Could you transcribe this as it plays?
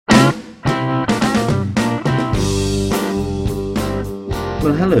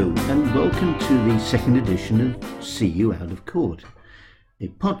Well, hello, and welcome to the second edition of See You Out of Court, a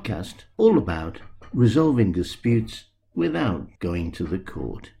podcast all about resolving disputes without going to the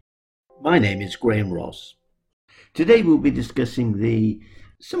court. My name is Graham Ross. Today we'll be discussing the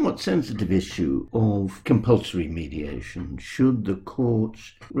somewhat sensitive issue of compulsory mediation. Should the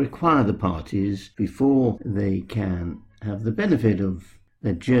courts require the parties, before they can have the benefit of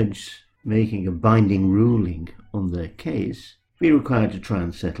a judge making a binding ruling on their case, be required to try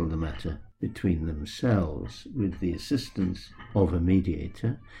and settle the matter between themselves with the assistance of a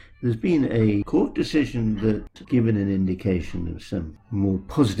mediator? There's been a court decision that's given an indication of some more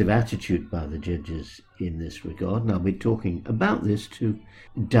positive attitude by the judges in this regard, and I'll be talking about this to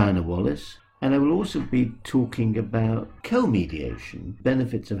Diana Wallace, and I will also be talking about co-mediation,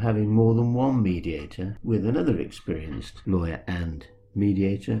 benefits of having more than one mediator, with another experienced lawyer and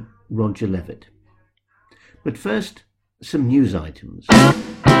mediator, Roger Levitt. But first, some news items.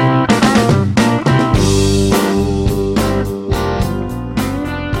 Well,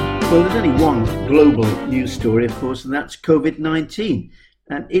 there's only one global news story, of course, and that's COVID-19.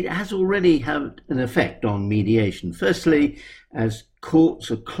 And it has already had an effect on mediation. Firstly, as courts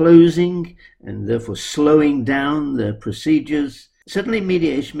are closing and therefore slowing down their procedures, suddenly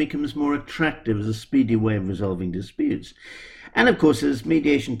mediation becomes more attractive as a speedy way of resolving disputes. And of course, as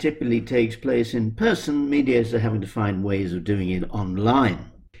mediation typically takes place in person, mediators are having to find ways of doing it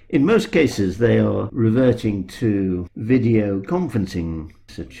online. In most cases, they are reverting to video conferencing,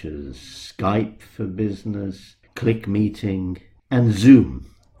 such as Skype for Business, Click Meeting, and Zoom.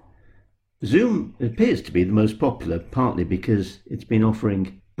 Zoom appears to be the most popular, partly because it's been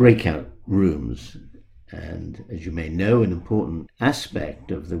offering breakout rooms. And as you may know, an important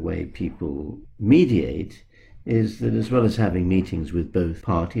aspect of the way people mediate is that, as well as having meetings with both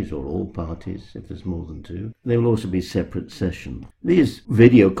parties, or all parties if there's more than two, there will also be separate sessions. These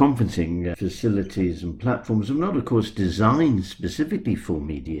video conferencing facilities and platforms are not, of course, designed specifically for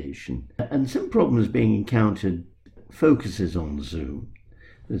mediation, and some problems being encountered focuses on Zoom.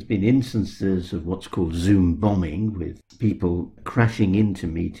 There's been instances of what's called Zoom bombing, with people crashing into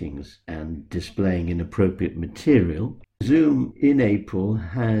meetings and displaying inappropriate material. Zoom in April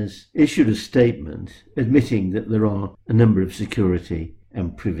has issued a statement admitting that there are a number of security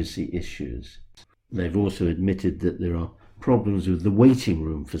and privacy issues. They've also admitted that there are problems with the waiting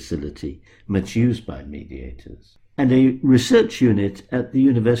room facility, much used by mediators. And a research unit at the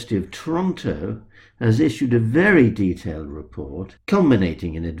University of Toronto has issued a very detailed report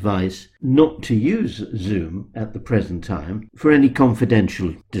culminating in advice not to use Zoom at the present time for any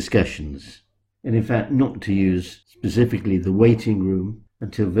confidential discussions, and in fact not to use specifically the waiting room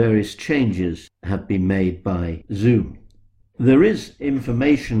until various changes have been made by Zoom. There is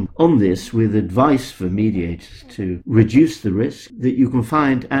information on this with advice for mediators to reduce the risk that you can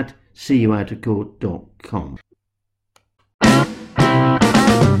find at seeyououtofcourt.com.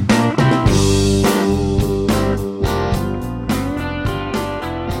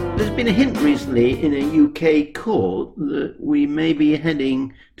 There's been a hint recently in a UK court that we may be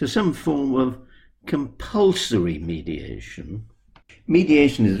heading to some form of compulsory mediation.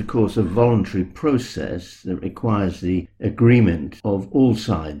 Mediation is, of course, a voluntary process that requires the agreement of all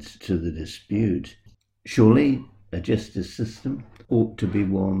sides to the dispute. Surely a justice system ought to be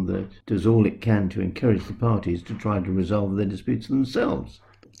one that does all it can to encourage the parties to try to resolve their disputes themselves.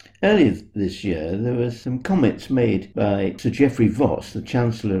 Earlier this year, there were some comments made by Sir Geoffrey Voss, the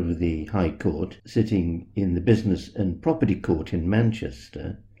Chancellor of the High Court, sitting in the Business and Property Court in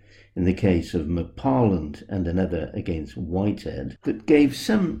Manchester, in the case of McParland and another against Whitehead, that gave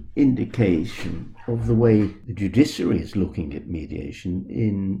some indication of the way the judiciary is looking at mediation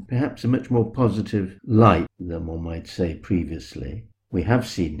in perhaps a much more positive light than one might say previously. We have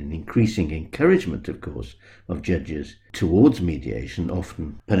seen an increasing encouragement, of course, of judges towards mediation,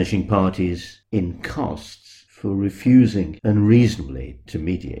 often punishing parties in costs for refusing unreasonably to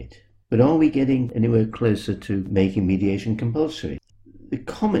mediate. But are we getting anywhere closer to making mediation compulsory? The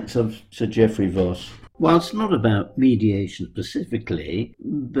comments of Sir Geoffrey Voss, whilst not about mediation specifically,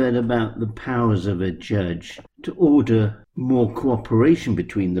 but about the powers of a judge to order more cooperation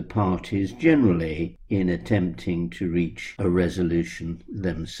between the parties generally in attempting to reach a resolution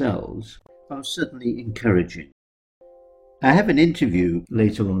themselves, are certainly encouraging. I have an interview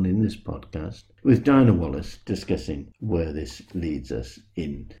later on in this podcast with Diana Wallace discussing where this leads us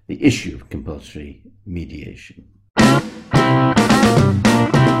in the issue of compulsory mediation.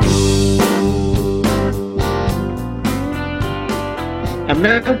 I'm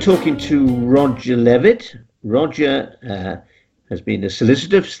now talking to Roger Levitt. Roger has been a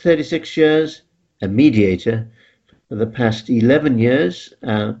solicitor for 36 years, a mediator for the past 11 years,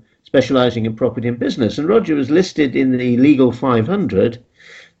 specializing in property and business. And Roger was listed in the Legal 500,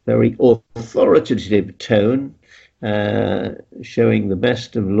 very authoritative tone, showing the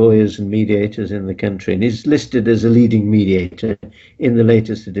best of lawyers and mediators in the country, and is listed as a leading mediator in the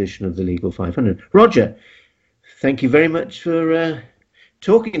latest edition of the Legal 500. Roger, thank you very much for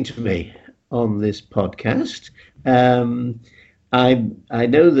talking to me on this podcast. I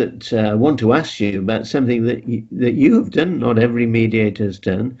know that I want to ask you about something that you have done, not every mediator has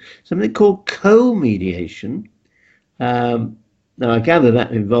done, something called co-mediation. Now, I gather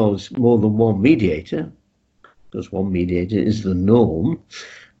that involves more than one mediator, because one mediator is the norm.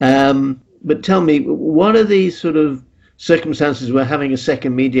 But tell me, what are these sort of circumstances where having a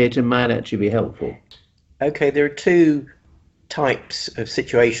second mediator might actually be helpful? Okay, there are two types of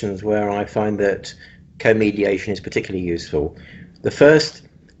situations where I find that co-mediation is particularly useful. The first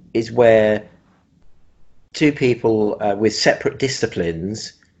is where two people with separate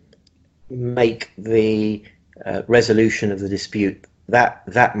disciplines make the resolution of the dispute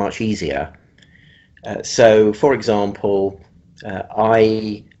that much easier. So, for example,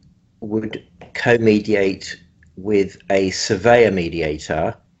 I would co-mediate with a surveyor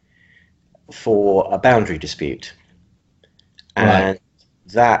mediator for a boundary dispute. And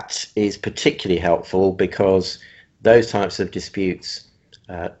that is particularly helpful because those types of disputes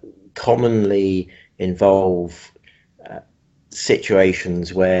commonly involve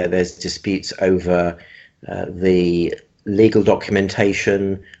situations where there's disputes over the legal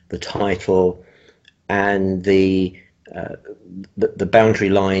documentation, the title, and the boundary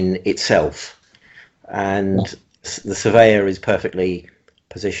line itself. And the surveyor is perfectly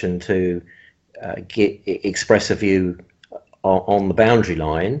positioned to express a view on the boundary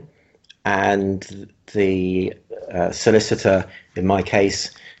line, and the solicitor, in my case,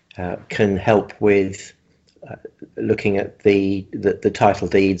 can help with looking at the title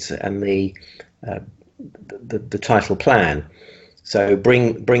deeds and the title plan. So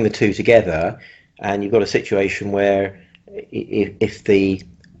bring the two together, and you've got a situation where if the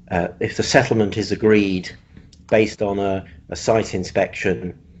settlement is agreed based on a site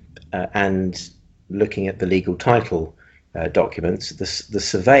inspection and looking at the legal title documents, the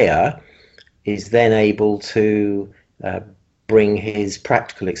surveyor is then able to bring his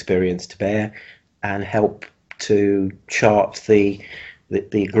practical experience to bear and help to chart the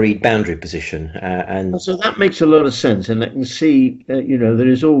agreed boundary position. And so that makes a lot of sense, and I can see there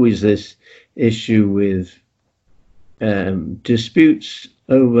is always this issue with disputes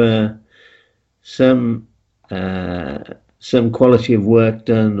over some quality of work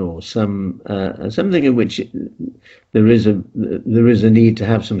done, or something in which there is a need to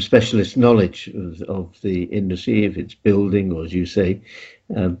have some specialist knowledge of the industry. If it's building, or as you say,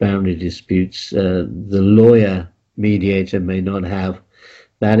 boundary disputes, the lawyer mediator may not have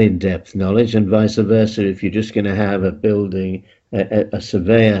that in-depth knowledge, and vice versa. If you're just going to have a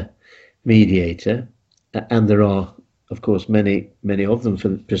surveyor mediator, and there are, of course, many of them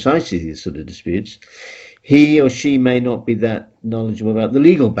for precisely these sort of disputes, he or she may not be that knowledgeable about the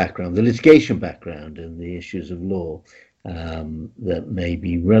legal background, the litigation background, and the issues of law that may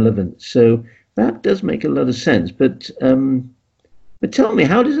be relevant. So that does make a lot of sense. But tell me,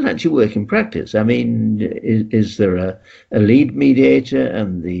 how does it actually work in practice? I mean, is there a lead mediator,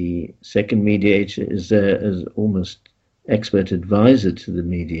 and the second mediator is there as almost expert advisor to the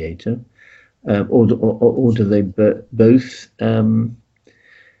mediator, or do they both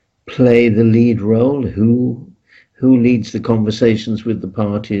play the lead role? Who leads the conversations with the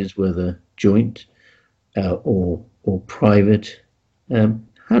parties, whether joint or private?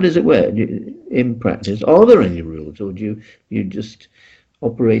 How does it work in practice? Are there any rules, or do you just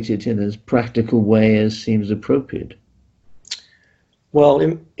operate it in as practical way as seems appropriate? Well,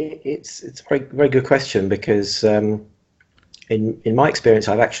 it's a very, very good question, because in my experience,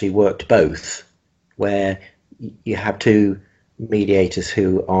 I've actually worked both, where you have two mediators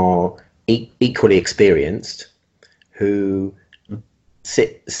who are equally experienced, who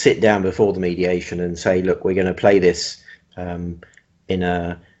sit down before the mediation and say, look, we're going to play this in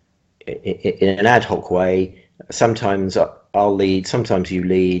an ad hoc way. Sometimes I'll lead, sometimes you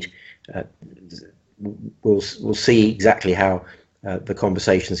lead. We'll see exactly how the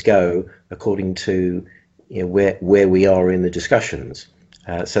conversations go according to where we are in the discussions.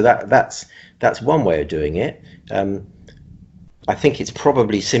 So that's one way of doing it. I think it's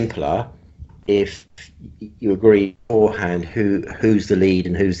probably simpler if you agree beforehand who's the lead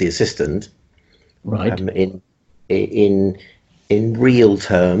and who's the assistant. Right. In real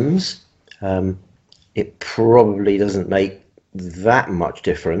terms, it probably doesn't make that much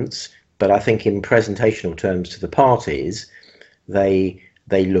difference, I think in presentational terms to the parties, they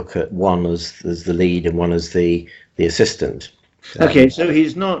look at one as the lead and one as the assistant. Okay, so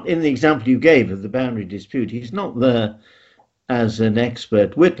he's not, in the example you gave of the boundary dispute, he's not there as an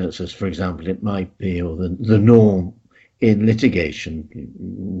expert witness, as for example it might be, or the norm in litigation,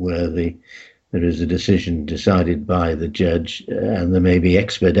 where there is a decision decided by the judge and there may be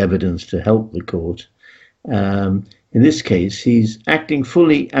expert evidence to help the court. In this case, he's acting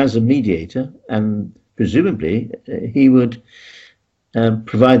fully as a mediator, and presumably he would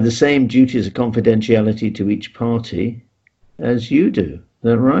provide the same duties of confidentiality to each party as you do. Is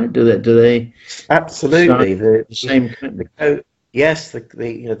that right? Do they absolutely the same commitment? Yes,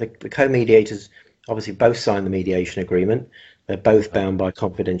 the co-mediators obviously both sign the mediation agreement. They're both bound by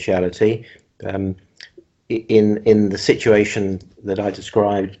confidentiality. In the situation that I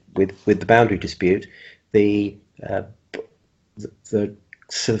described with the boundary dispute, the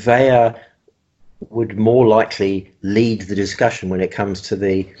surveyor would more likely lead the discussion when it comes to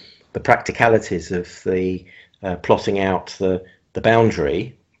the practicalities of the plotting out the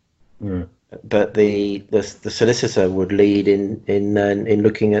boundary. Mm. But the solicitor would lead in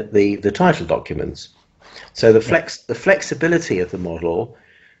looking at the title documents. So the flexibility of the model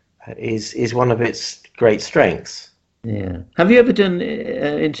is one of its great strengths. Yeah. Have you ever done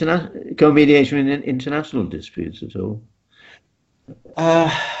co-mediation in international disputes at all?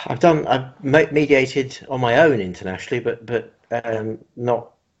 I've mediated on my own internationally, but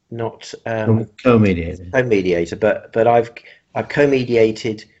not co-mediator. Co-mediator, but I've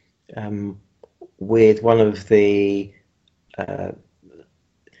co-mediated with one of the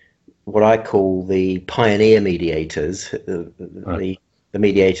what I call the pioneer mediators, Right. the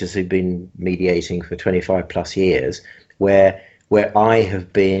mediators who've been mediating for 25 plus years, where I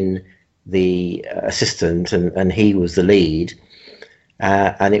have been the assistant and he was the lead,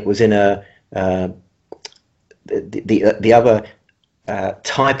 and it was in the other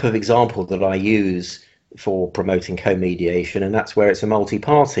type of example that I use for promoting co-mediation, and that's where it's a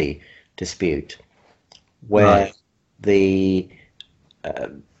multi-party dispute, where Right. the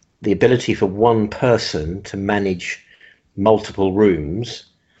ability for one person to manage multiple rooms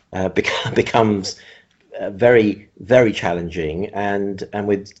becomes very, very challenging, and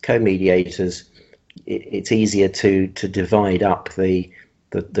with co-mediators it's easier to divide up the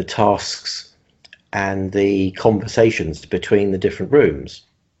tasks and the conversations between the different rooms.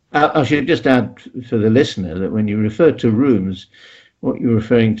 I should just add for the listener that when you refer to rooms, what you're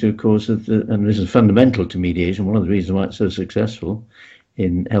referring to, of course, and this is fundamental to mediation, one of the reasons why it's so successful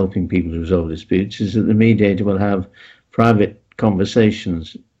in helping people to resolve disputes, is that the mediator will have private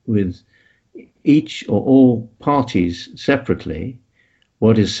conversations with each or all parties separately.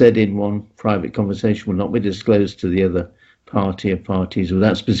 What is said in one private conversation will not be disclosed to the other party or parties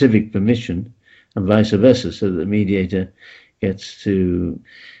without specific permission, and vice versa, so that the mediator gets to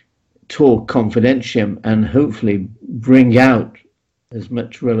talk confidentially and hopefully bring out as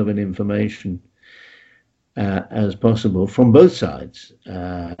much relevant information as possible from both sides,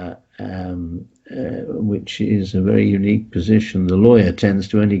 which is a very unique position. The lawyer tends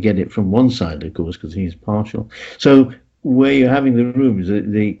to only get it from one side, of course, because he's partial. So where you're having the rooms,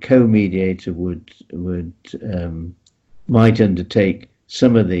 the co-mediator might undertake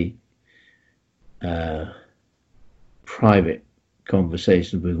some of the private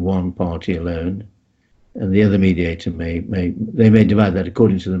conversations with one party alone, and the other mediator may divide that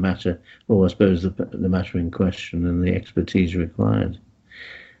according to the matter, or I suppose the matter in question and the expertise required.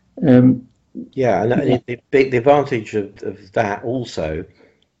 Yeah, and the advantage of that also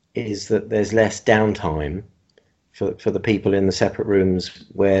is that there's less downtime for the people in the separate rooms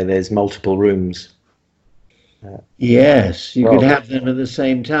where there's multiple rooms. Yes, you could have them at the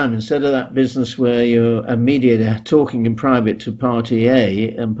same time, instead of that business where you're a mediator talking in private to party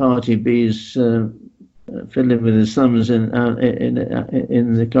A and party B's fiddling with his thumbs in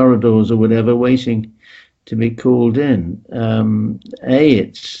the corridors or whatever, waiting to be called in.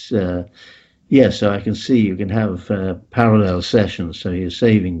 It's yes, so I can see you can have parallel sessions, so you're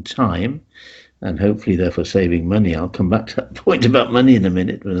saving time and hopefully therefore saving money. I'll come back to that point about money in a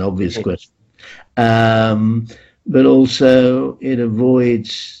minute, with an obvious question. But also it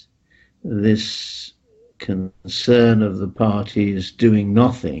avoids this concern of the parties doing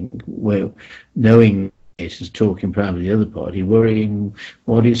nothing, where knowing is talking privately to the other party, worrying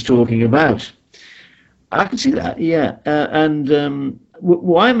what he's talking about. I can see that, yeah. And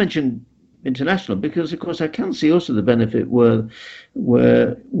why I mentioned international, because of course I can see also the benefit where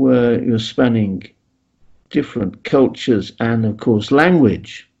you're spanning different cultures and of course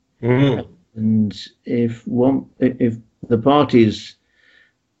language. Mm. And if the parties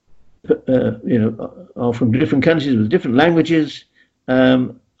are from different countries with different languages.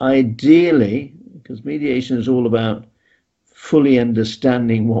 Ideally, because mediation is all about fully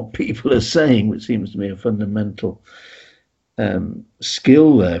understanding what people are saying, which seems to me a fundamental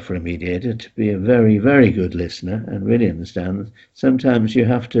skill there for a mediator, to be a very, very good listener and really understand. Sometimes you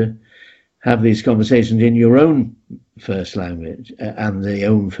have to have these conversations in your own first language, and the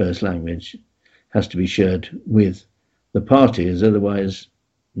own first language has to be shared with the parties. Otherwise,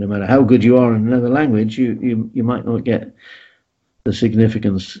 no matter how good you are in another language, you might not get the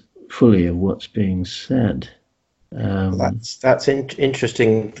significance fully of what's being said. That's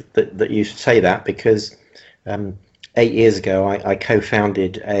interesting that you say that, because 8 years ago I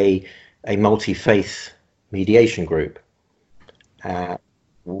co-founded a multi-faith mediation group,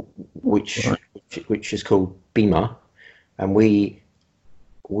 which is called BEMA, and we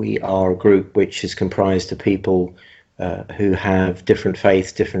are a group which is comprised of people who have different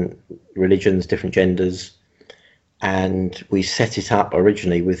faiths, different religions, different genders, and we set it up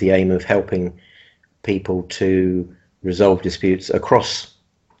originally with the aim of helping people to resolve disputes across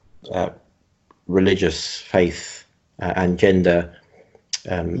religious, faith, and gender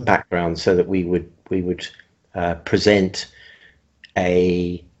backgrounds, so that we would present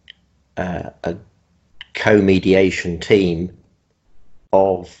a co-mediation team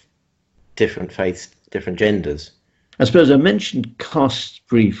of different faiths, different genders. I suppose I mentioned costs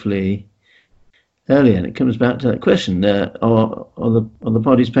briefly earlier, and it comes back to that question: are the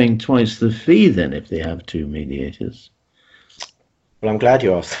parties paying twice the fee then if they have two mediators? Well, I'm glad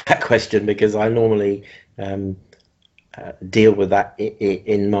you asked that question, because I normally deal with that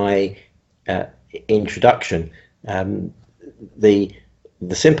in my introduction. The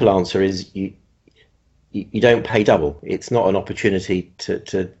simple answer is you don't pay double. It's not an opportunity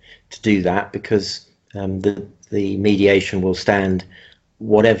to do that, because the mediation will stand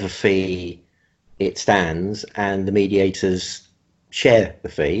whatever fee it stands, and the mediators share the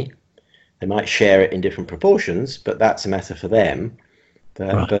fee. They might share it in different proportions, but that's a matter for them.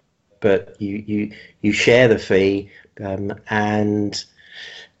 Right. But you share the fee, and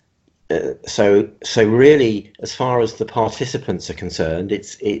so really, as far as the participants are concerned,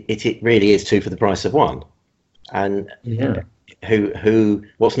 it really is two for the price of one. And yeah,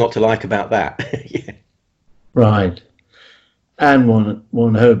 what's not to like about that? Yeah. Right. And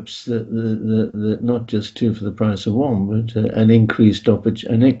one hopes that not just two for the price of one, but an increased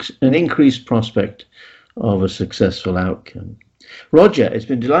prospect of a successful outcome. Roger, it's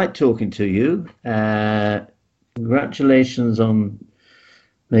been a delight talking to you. Congratulations on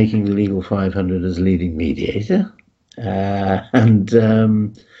making the Legal 500 as leading mediator, and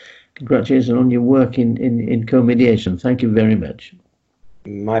congratulations on your work in co-mediation. Thank you very much.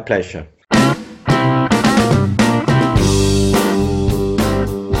 My pleasure.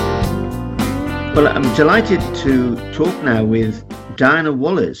 Well, I'm delighted to talk now with Diana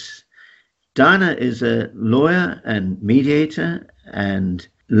Wallace. Diana is a lawyer and mediator and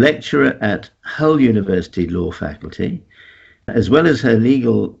lecturer at Hull University Law Faculty. As well as her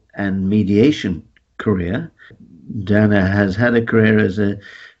legal and mediation career, Diana has had a career as a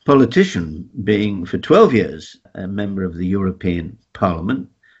politician, being for 12 years a member of the European Parliament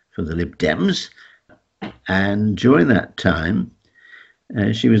for the Lib Dems. And during that time,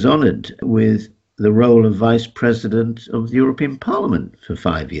 she was honoured with the role of Vice President of the European Parliament for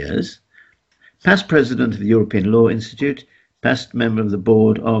 5 years, past President of the European Law Institute, past member of the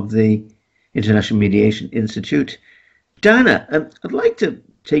board of the International Mediation Institute. Diana, I'd like to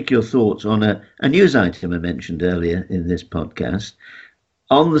take your thoughts on a news item I mentioned earlier in this podcast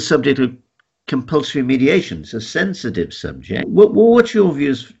on the subject of compulsory mediation. It's a sensitive subject. What's your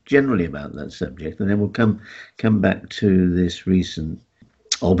views generally about that subject? And then we'll come back to this recent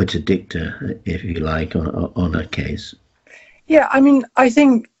obiter dicta, if you like, on a case. Yeah, I mean, I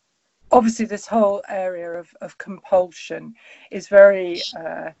think obviously this whole area of compulsion is very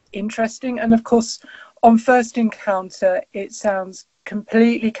interesting. And of course, on first encounter, it sounds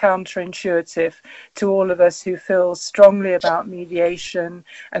completely counterintuitive to all of us who feel strongly about mediation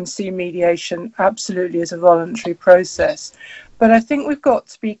and see mediation absolutely as a voluntary process. But I think we've got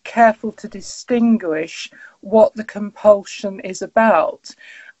to be careful to distinguish what the compulsion is about.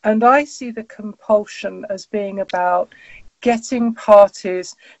 And I see the compulsion as being about getting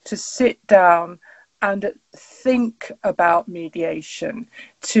parties to sit down and think about mediation,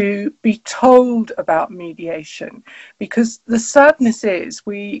 to be told about mediation. Because the sadness is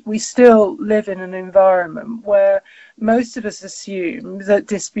we still live in an environment where most of us assume that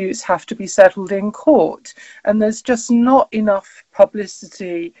disputes have to be settled in court, and there's just not enough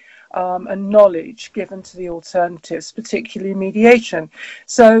publicity and knowledge given to the alternatives, particularly mediation.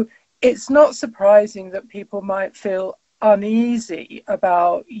 So it's not surprising that people might feel uneasy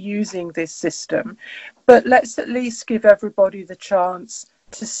about using this system, but let's at least give everybody the chance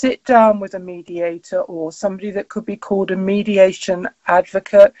to sit down with a mediator or somebody that could be called a mediation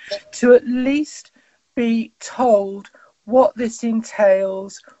advocate to at least be told what this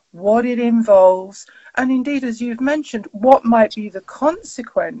entails, what it involves, and indeed, as you've mentioned, what might be the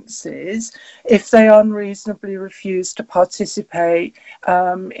consequences if they unreasonably refuse to participate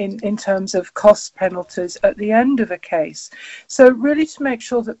in terms of cost penalties at the end of a case. So really to make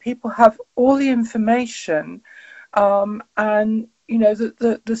sure that people have all the information and you know,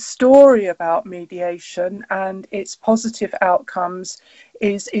 the story about mediation and its positive outcomes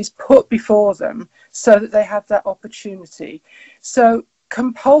is put before them so that they have that opportunity. So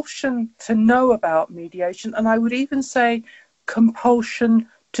compulsion to know about mediation, and I would even say compulsion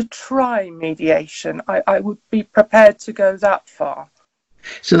to try mediation. I would be prepared to go that far.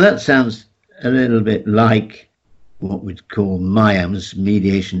 So that sounds a little bit like what we'd call MIAM's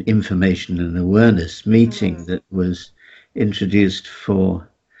Mediation Information and Awareness meeting that was introduced for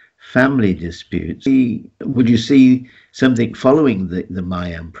family disputes. Would you see something following the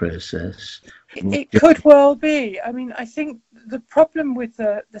MIAM process? It could well be. I mean, I think the problem with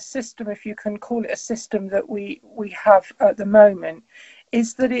the system, if you can call it a system that we have at the moment,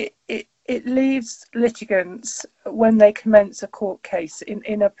 is that it leaves litigants, when they commence a court case,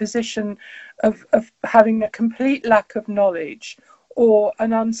 in a position of having a complete lack of knowledge or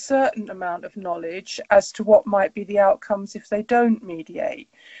an uncertain amount of knowledge as to what might be the outcomes if they don't mediate.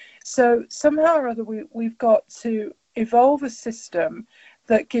 So somehow or other we've got to evolve a system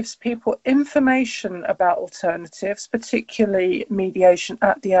that gives people information about alternatives, particularly mediation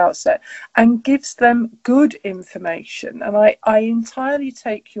at the outset, and gives them good information. And I entirely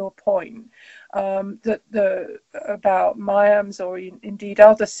take your point that about MIAMS or indeed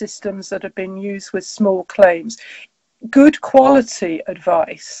other systems that have been used with small claims. Good quality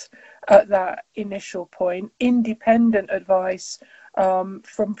advice at that initial point, independent advice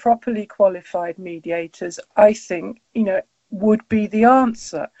from properly qualified mediators, I think, you know, would be the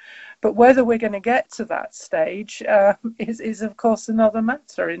answer. But whether we're going to get to that stage is of course another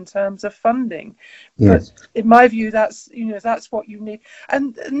matter in terms of funding. Yes. But in my view, that's what you need,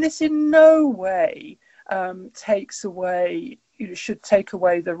 and this in no way takes away. Should take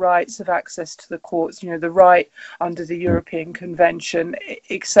away the rights of access to the courts, the right under the European Convention,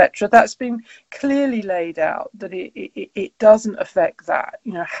 etc. That's been clearly laid out that it doesn't affect that.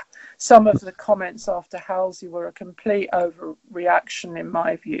 Some of the comments after Halsey were a complete overreaction in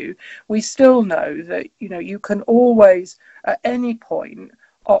my view. We still know that, you can always at any point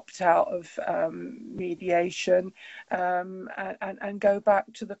opt out of mediation and go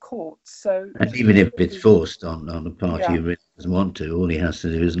back to the courts. So, and even if it's forced on a party who really doesn't want to, all he has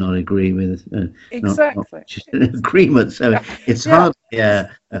to do is not agree with exactly not agreement. So it's hardly a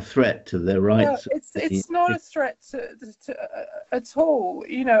threat to their rights. No, it's not a threat at all.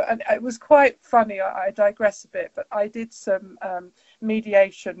 And it was quite funny. I digress a bit, but I did some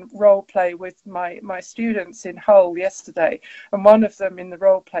mediation role play with my students in Hull yesterday, and one of them in the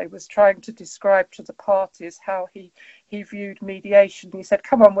role play was trying to describe to the parties how he viewed mediation. He said,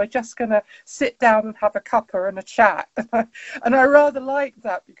 "Come on, we're just going to sit down and have a cuppa and a chat." And I rather liked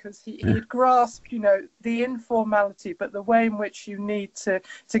that because he had grasped, the informality, but the way in which you need to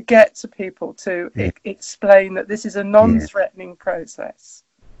get to people to explain that this is a non-threatening process.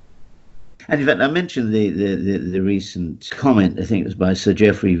 And in fact, I mentioned the recent comment, I think it was by Sir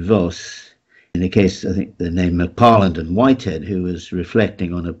Geoffrey Voss, in the case, I think the name McParland and Whitehead, who was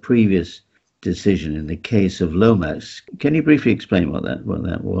reflecting on a previous decision in the case of Lomax. Can you briefly explain what that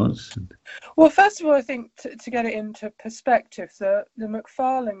was? Well, first of all, I think to get it into perspective, the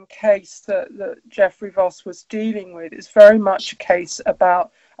McFarlane case that Geoffrey Voss was dealing with is very much a case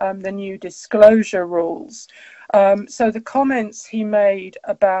about the new disclosure rules. So the comments he made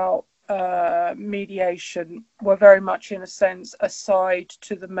about mediation were very much, in a sense, aside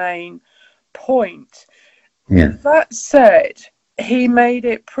to the main point. That said, he made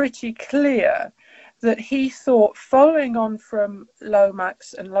it pretty clear that he thought, following on from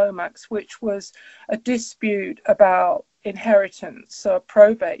Lomax, which was a dispute about inheritance, so a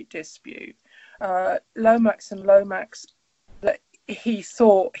probate dispute, Lomax, he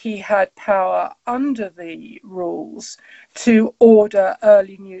thought he had power under the rules to order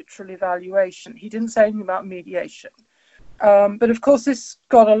early neutral evaluation. He didn't say anything about mediation. But of course, this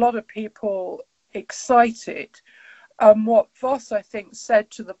got a lot of people excited. What Voss, I think, said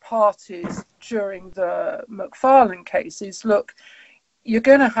to the parties during the McFarlane case is, look, you're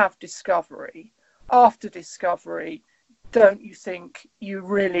going to have discovery. After discovery, don't you think you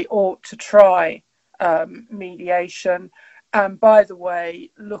really ought to try mediation? And by the way,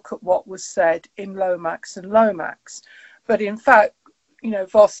 look at what was said in Lomax and Lomax. But in fact,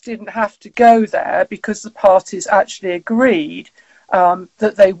 Voss didn't have to go there because the parties actually agreed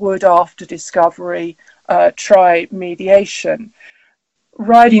that they would, after discovery, try mediation.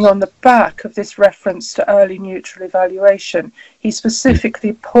 Riding on the back of this reference to early neutral evaluation, he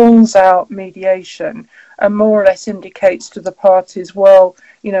specifically pulls out mediation and more or less indicates to the parties, well,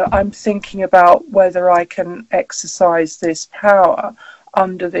 I'm thinking about whether I can exercise this power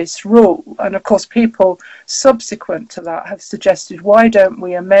under this rule. And of course, people subsequent to that have suggested, why don't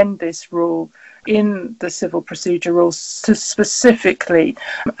we amend this rule in the civil procedure rules to specifically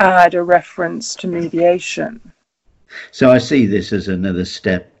add a reference to mediation? So I see this as another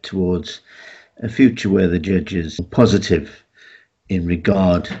step towards a future where the judges are positive in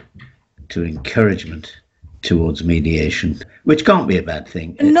regard to encouragement towards mediation, which can't be a bad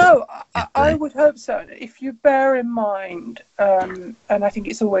thing. No, I would hope so. If you bear in mind, and I think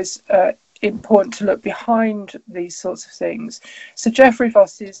it's always important to look behind these sorts of things. So Geoffrey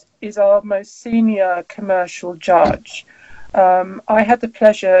Voss is our most senior commercial judge. I had the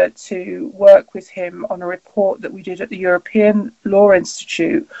pleasure to work with him on a report that we did at the European Law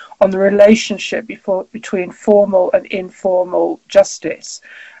Institute on the relationship between formal and informal justice.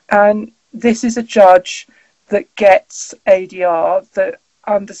 And this is a judge that gets ADR, that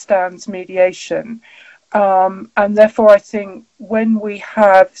understands mediation. And therefore, I think when we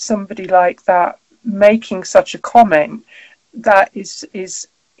have somebody like that making such a comment, that is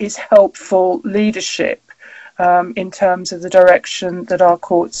helpful leadership in terms of the direction that our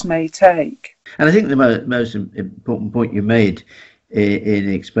courts may take. And I think the most important point you made in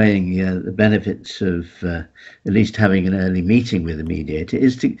explaining the benefits of at least having an early meeting with a mediator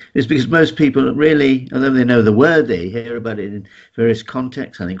is because most people really, although they know the word, they hear about it in various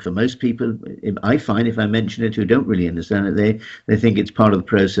contexts. I think for most people, I find if I mention it who don't really understand it, they think it's part of the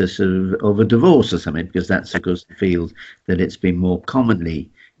process of a divorce or something, because that's of course the field that it's been more commonly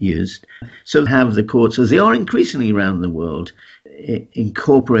used. So have the courts, as they are increasingly around the world,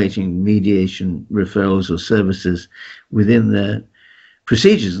 incorporating mediation referrals or services within the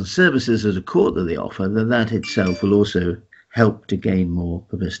procedures and services as a court that they offer, then that itself will also help to gain more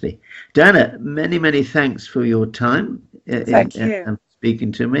publicity. Diana, many, many thanks for your time. Thank you. And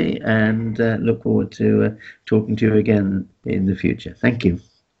speaking to me, and look forward to talking to you again in the future. Thank you.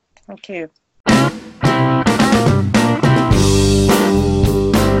 Thank you.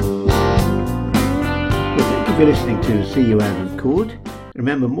 You're listening to See You Out of Court.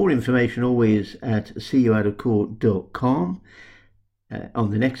 Remember, more information always at seeyououtofcourt.com. On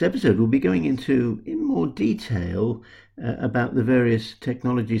the next episode, we'll be going into in more detail about the various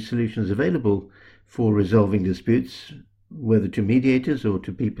technology solutions available for resolving disputes, whether to mediators or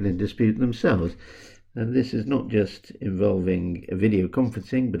to people in dispute themselves. And this is not just involving video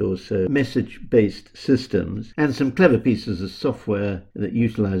conferencing, but also message-based systems and some clever pieces of software that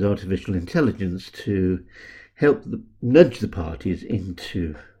utilize artificial intelligence to help nudge the parties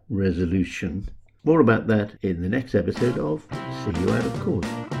into resolution. More about that in the next episode of See You Out of Court.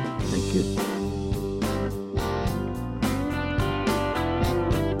 Thank you.